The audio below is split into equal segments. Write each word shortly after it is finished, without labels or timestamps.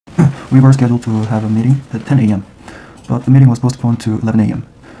We were scheduled to have a meeting at 10 a.m., but the meeting was postponed to 11 a.m.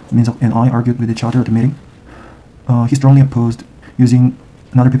 Minseok and I argued with each other at the meeting. He strongly opposed using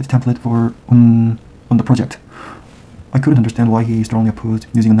another PPT template on the project. I couldn't understand why he strongly opposed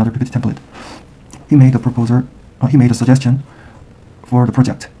using another PPT template. He made a suggestion for the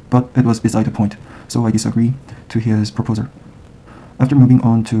project, but it was beside the point, so I disagree to his proposal. After moving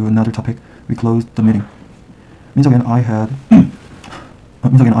on to another topic, we closed the meeting. Minseok and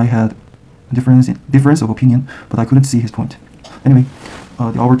I had difference of opinion, but I couldn't see his point. Anyway,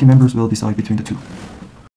 our team members will decide between the two.